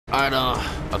Alright,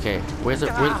 okay. Where's the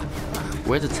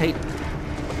tape?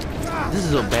 This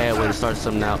is a bad way to start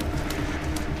something out.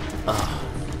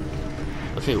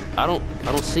 Okay, I don't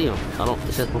see him.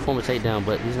 It says perform a takedown,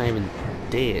 but he's not even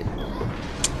dead.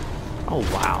 Oh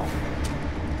wow.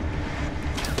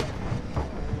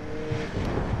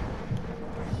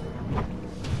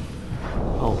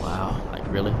 Oh wow. Like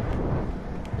really?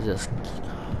 It's just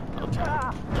okay.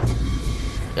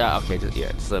 Yeah, okay, just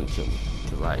let him kill me.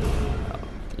 Cause like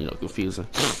you know, confusing.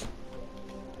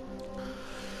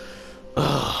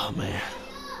 Oh man.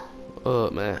 Oh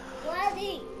man.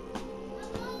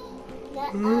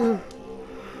 No.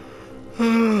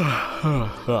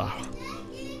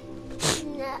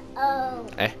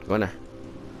 Hey, go in there.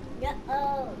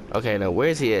 No. Okay, now where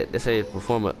is he at? They say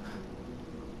performer.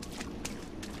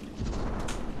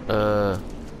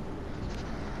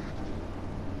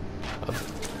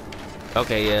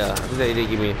 Okay, yeah. I think they did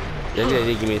give me. They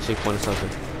did give me a checkpoint or something.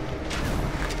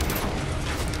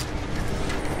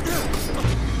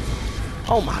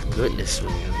 Oh my goodness,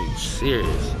 man! Are you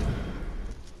serious?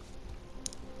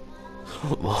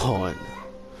 Come on.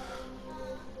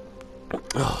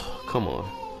 Oh, come on.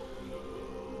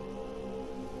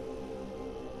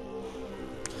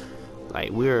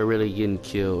 Like, we're really getting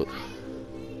killed.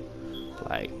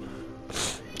 Like,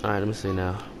 alright, let me see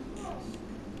now.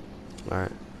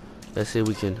 Alright, let's see if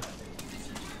we can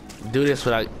do this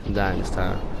without dying this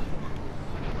time.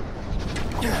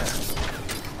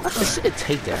 I should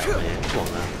take that, man. Come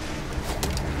on, man.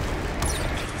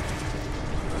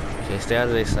 Okay, stay out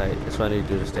of their sight. That's what I need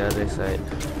to do, to stay out of their sight.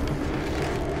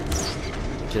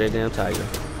 To that damn tiger.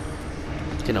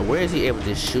 Okay, now where is he able to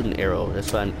just shoot an arrow? That's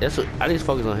fine. That's what I need to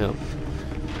focus on him.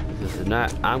 Because if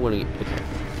not, I'm gonna get. Okay.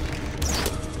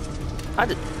 I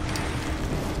did.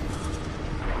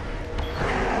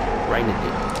 Right in the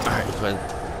dick. Alright,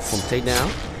 from takedown.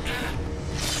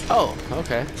 Oh,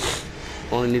 okay.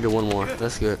 Only needed one more.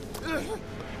 That's good.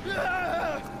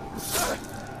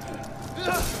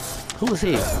 Who was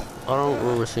he? I don't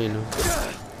remember seeing him.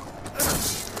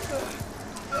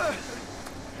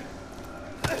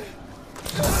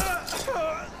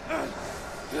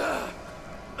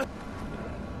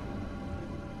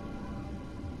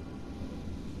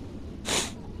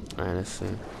 Alright, let's see.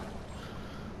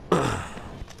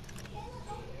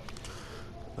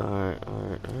 Alright.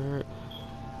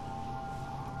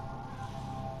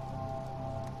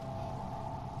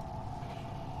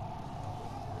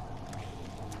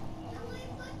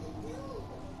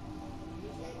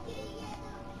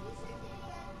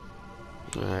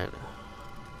 Alright.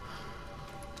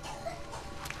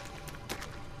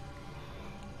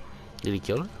 Did he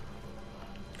kill her?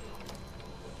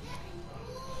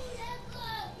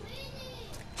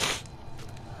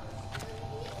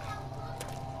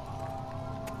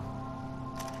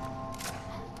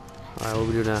 Alright, what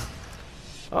we do now?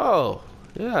 Oh,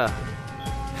 yeah.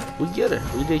 We get her.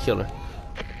 We did kill her.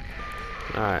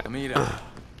 Alright. Amira,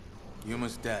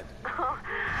 Yuma's dead. Oh,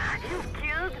 you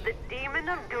killed the demon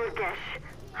of Durgesh.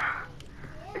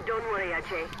 Don't worry,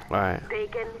 Ajay. Alright.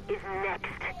 Bacon is next.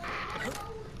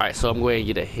 Alright, so I'm going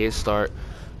to get a head start.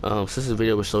 Since this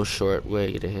video was so short, we're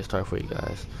going to get a head start for you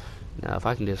guys. Now, if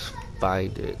I can just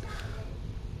find it.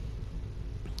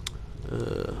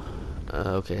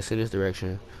 Okay, it's in this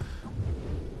direction.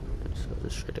 So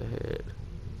just straight ahead.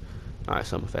 Alright,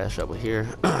 so I'm gonna fast travel here.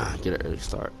 Get an early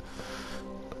start.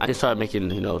 I just started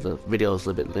making, you know, the videos a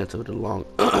little bit lengther, the long.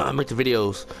 Make the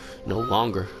videos, you know,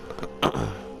 longer.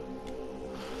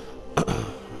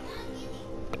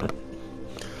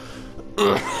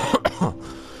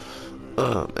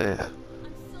 Oh man.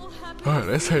 Alright,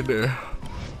 let's head there.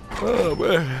 Oh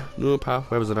man. New and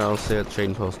powerful weapons and I don't say at the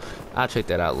trading post. I'll check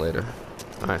that out later.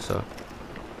 Alright, so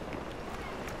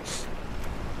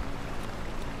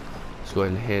let's go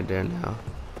ahead and head there now.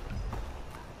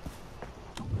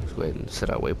 Let's go ahead and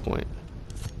set our waypoint.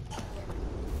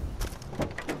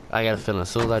 I got a feeling as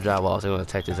soon as I drive off, they're gonna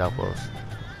attack this outpost.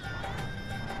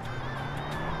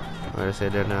 Alright, let's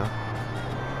head there now.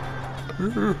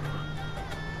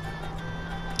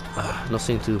 No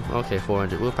scene 2. Okay,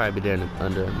 400. We'll probably be there in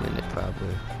under a minute,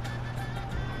 probably.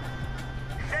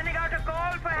 Sending out a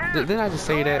call for help. Didn't I just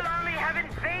say that? Army have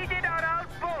invaded our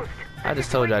outpost. I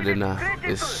just told you I did not.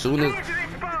 As soon as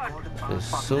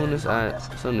someone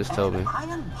told me. I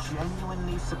am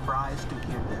genuinely surprised to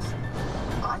hear this.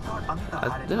 I thought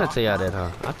Amita Didn't I tell y'all that,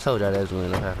 huh? I told y'all that was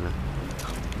going to happen.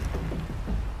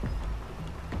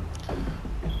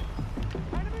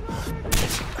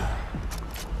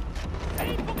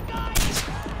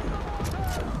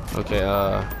 Okay,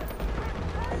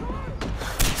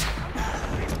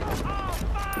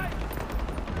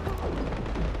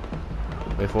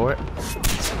 wait for it.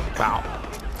 Wow.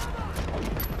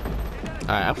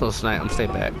 Alright, I'm supposed to snipe. I'm stay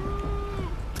back.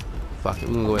 Fuck it,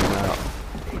 we're gonna go ahead and out.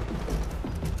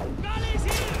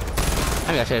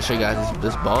 I gotta try to show you guys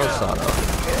this ball saw though.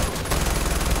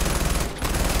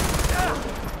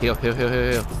 Heal.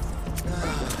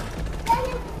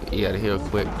 You gotta heal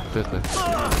quickly.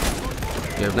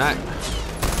 If not,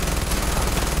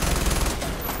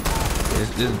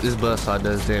 this buzzsaw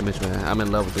does damage, man. I'm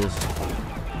in love with this.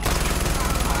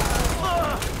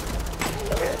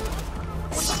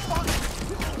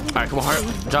 Alright, come on, Hart.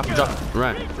 Drop him,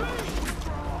 run.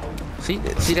 See,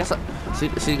 that's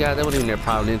see, guys, that wasn't even their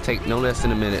problem. Didn't take no less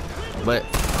than a minute, but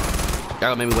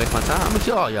y'all made me waste my time. I'm gonna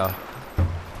kill all y'all.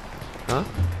 Huh?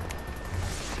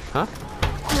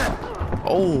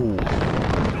 Oh.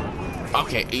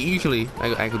 Okay, usually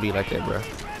I could be like that, bro.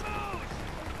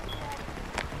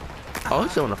 Oh,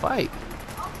 he's still wanna fight.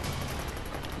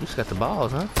 You just got the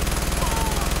balls, huh?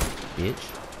 Bitch.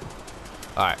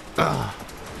 Alright.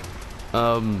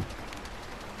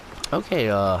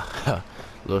 Okay,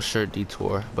 little shirt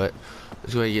detour, but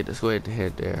let's go ahead and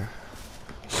head there.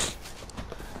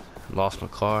 Lost my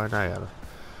car, and I gotta.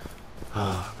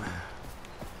 Oh man.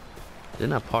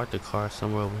 Didn't I park the car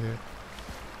somewhere over here?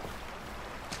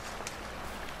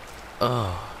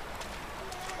 Oh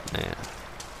man.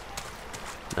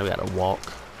 Now we gotta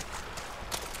walk.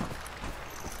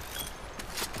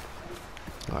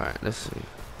 Alright, let's see.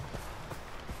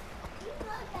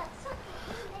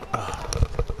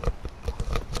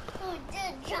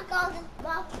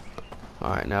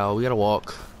 Alright, now we gotta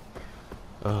walk.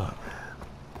 Oh man.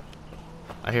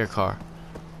 I hear a car.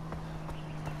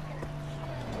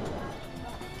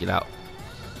 Get out.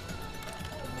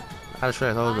 I just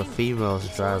realized all the females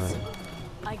driving.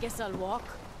 I guess I'll walk.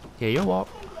 Yeah, you'll walk.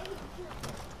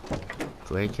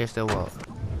 Go ahead and catch that walk.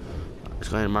 Let's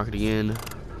go ahead and mark it again.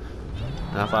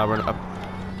 Now if I run up.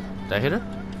 Did I hit her?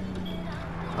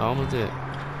 I almost did.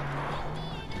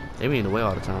 They be in the way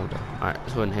all the time though. Alright,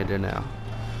 let's go ahead and head there now.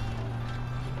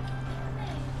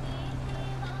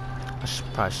 I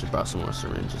probably should have brought some more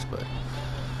syringes, but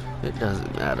it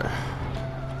doesn't matter.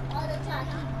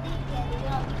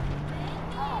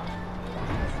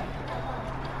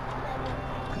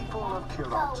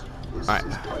 Alright.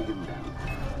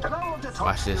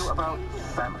 Watch this.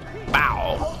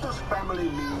 Bow.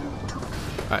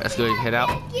 Alright, let's go ahead and head out.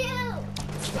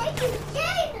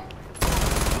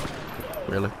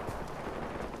 Really?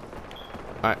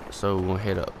 Alright, so we're gonna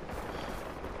head up.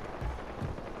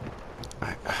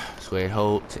 Alright, let's go ahead and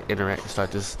hold to interact and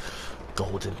start this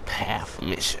Golden Path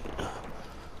mission.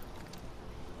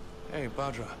 Hey,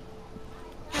 Badra.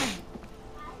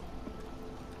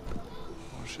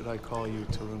 Or should I call you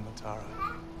Tarun Matara?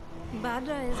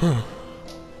 Badra is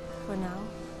for now.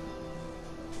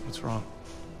 What's wrong?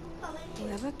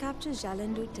 Whoever captures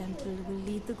Jalandu Temple will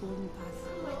lead the Golden Path.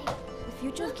 The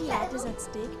future of Kirat is at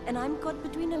stake, and I'm caught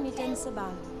between Amita and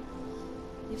Sabal.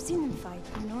 You've seen them fight,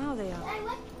 you know how they are.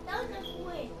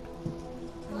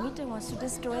 Amita wants to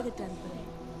destroy the temple.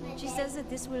 She says that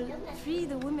this will free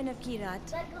the women of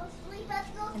Kirat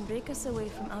and break us away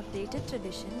from outdated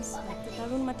traditions like the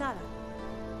Tarun Matara.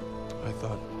 I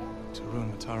thought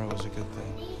Tarun Matara was a good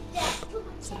thing.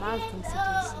 Sabal thinks it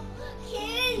is.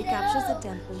 If he captures the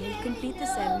temple, he'll complete the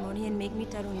ceremony and make me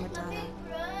Tarun Matara.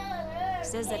 He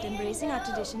says that embracing our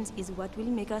traditions is what will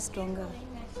make us stronger.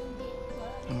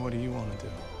 And what do you want to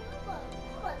do?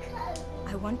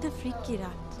 I want to free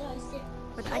Kirat,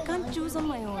 but I can't choose on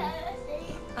my own.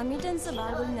 Amita and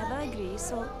Sabal will never agree,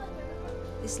 so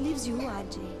this leaves you,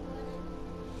 Ajay.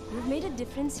 You've made a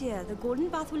difference here. The Golden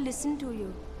Path will listen to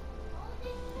you.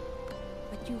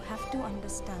 But you have to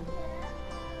understand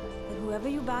that whoever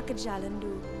you back at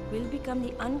Jalandu will become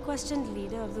the unquestioned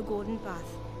leader of the Golden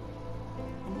Path.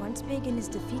 And once Pagan is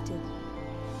defeated,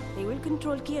 they will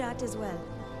control Kirat as well.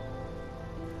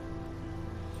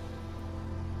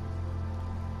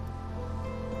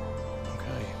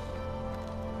 Okay.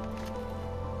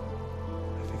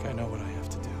 I think I know what I have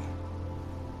to do.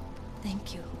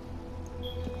 Thank you.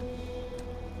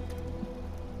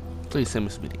 Please send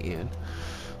me to the end.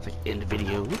 It's like end the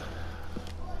video.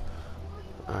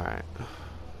 Alright.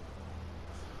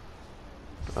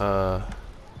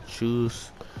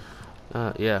 Choose.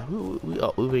 Yeah,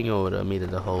 we've been over to meet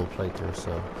the whole playthrough,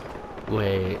 so go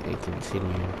ahead and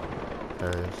continue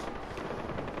hers.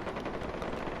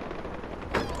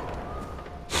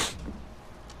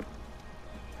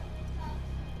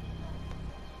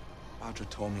 Badra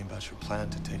told me about your plan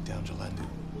to take down Jalandu.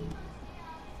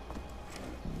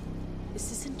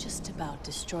 This isn't just about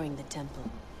destroying the temple.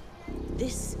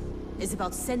 This is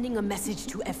about sending a message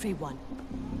to everyone.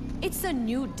 It's a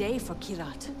new day for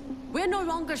Kirat. We're no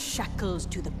longer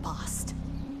shackled to the past.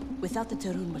 Without the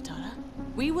Tarun Matara,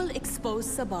 we will expose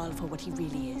Sabal for what he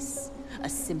really is. A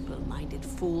simple-minded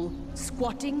fool,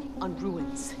 squatting on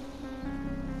ruins.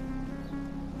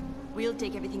 We'll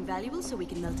take everything valuable so we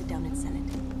can melt it down and sell it.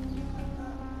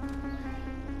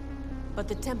 But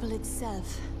the temple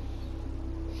itself,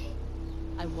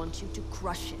 I want you to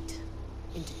crush it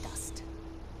into dust.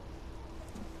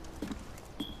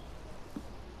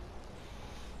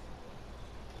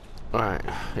 Alright,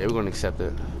 yeah, we're gonna accept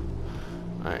it.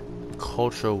 Alright,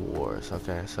 cultural wars.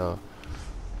 Okay, so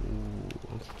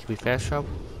can we fast travel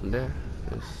there?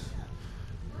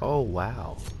 Oh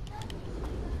wow,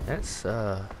 that's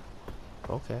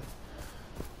okay.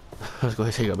 Let's go ahead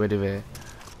and take up ready man.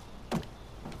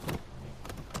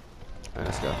 Alright,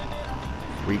 let's go.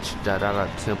 Reach Jadala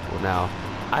Temple. Now,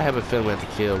 I have a feeling we have to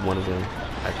kill one of them.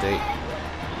 I think.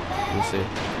 Let me see.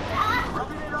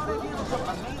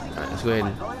 Alright, let's go ahead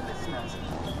and.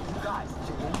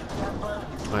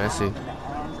 Alright, let's see.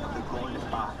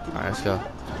 Alright, let's go.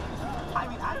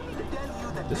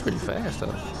 This is pretty fast though.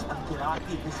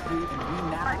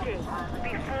 Ajay,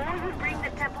 before you bring the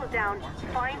temple down,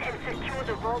 find and secure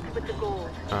the vault with the gold.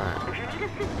 Alright. If you need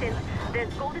assistance,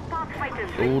 there's Golden Path fighters.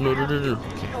 Oh, no. Okay.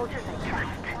 Soldiers I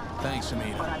trust. Thanks,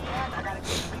 Amita.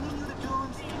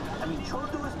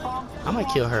 I might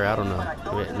kill her, I don't know.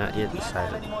 Not yet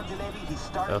decided.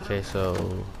 Okay, so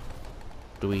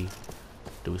do we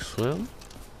swim?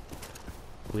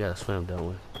 We gotta swim, don't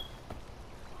we?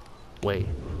 Wait.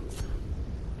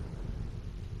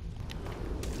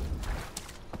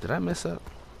 Did I mess up?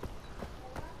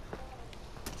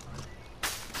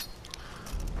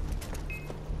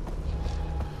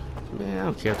 Man, I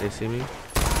don't care if they see me.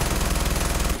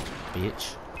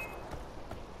 Bitch.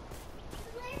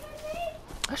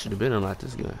 I should have been unlocked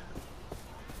this gun.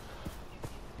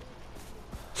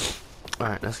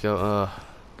 Alright, let's go.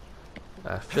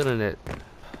 I'm feeling that.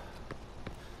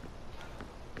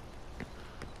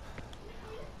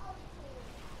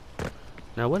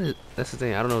 Now what is, that's the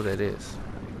thing, I don't know what that is.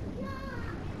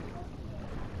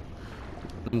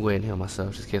 Let me go ahead and heal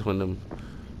myself just in case one of them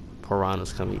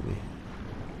piranhas come eat me.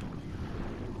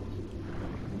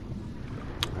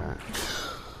 Alright.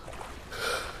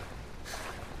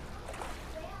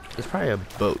 It's probably a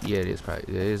boat. Yeah, it is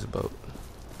probably. It is a boat.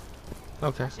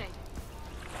 Okay.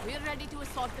 We're ready to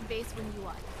assault the base when you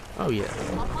are. Oh yeah.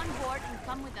 Hop on board and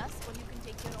come with us, or you can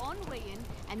take your own way in,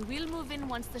 and we'll move in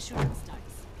once the shooting starts.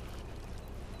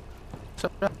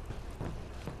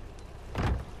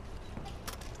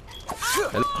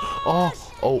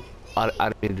 Oh,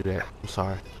 I didn't do that. I'm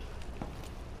sorry.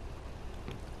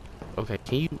 Okay,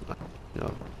 can you,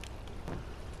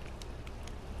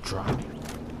 drop?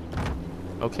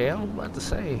 Okay, I was about to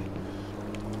say,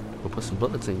 we'll put some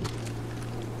bullets in you.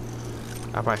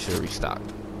 I probably should have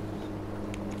restocked.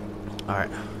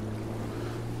 Alright.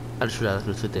 I just realized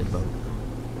we took that boat.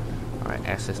 Alright,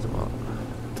 access the boat.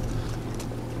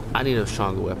 I need a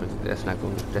stronger weapon. That's not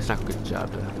gonna get the job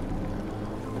done.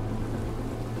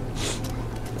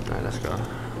 Alright, let's go.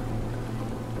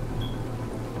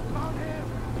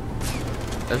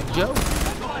 Let's go.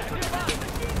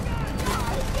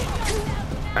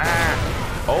 Ah!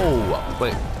 Oh,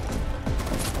 wait.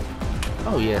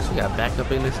 Oh yes, we got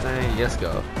backup in this thing. Let's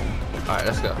go. Alright,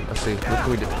 let's go. Let's see. What can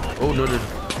we do? Oh no.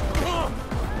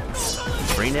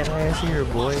 Bring that ass here,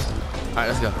 boy. Alright,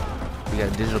 let's go. We got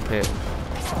a digital pet.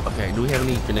 Okay, do we have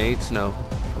any grenades? No.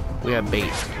 We have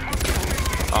bait.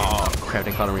 Oh crap,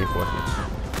 they called them reinforcements.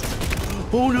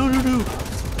 Oh no.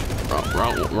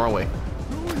 Wrong way.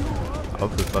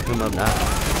 Okay, fuck him up now.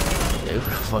 Yeah, we're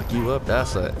gonna fuck you up,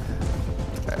 that's it.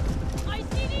 Right. I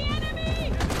see the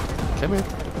enemy! Come here.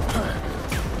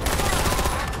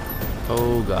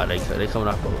 Oh god, they coming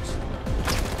off boats.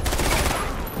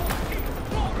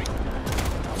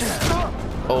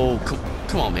 Oh,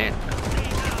 come on, man.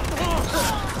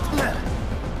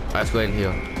 Alright, let's go ahead and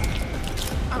heal.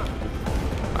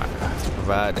 Alright,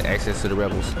 provide the access to the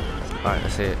rebels. Alright,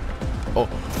 that's it. Oh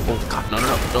god, no.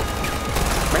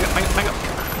 Bring up.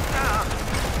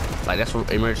 Like, that's for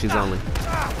emergencies only.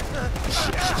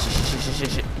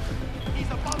 Shit.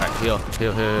 Alright, heal.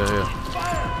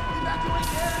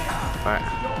 Alright.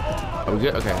 Are we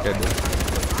good? Okay, good.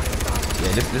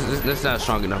 Yeah, this is not a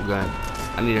strong enough gun.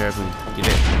 I need her to get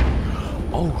it.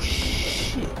 Oh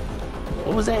shit.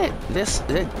 What was that? Is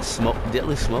that smoke?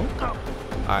 Deadly smoke?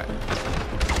 Alright.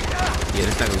 Yeah,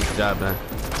 this not gonna get the job done.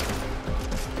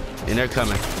 And they're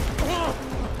coming.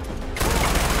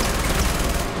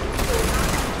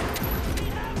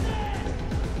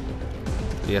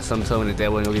 Yeah, something told me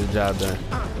that wasn't gonna get the job done.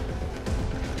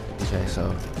 Okay,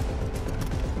 so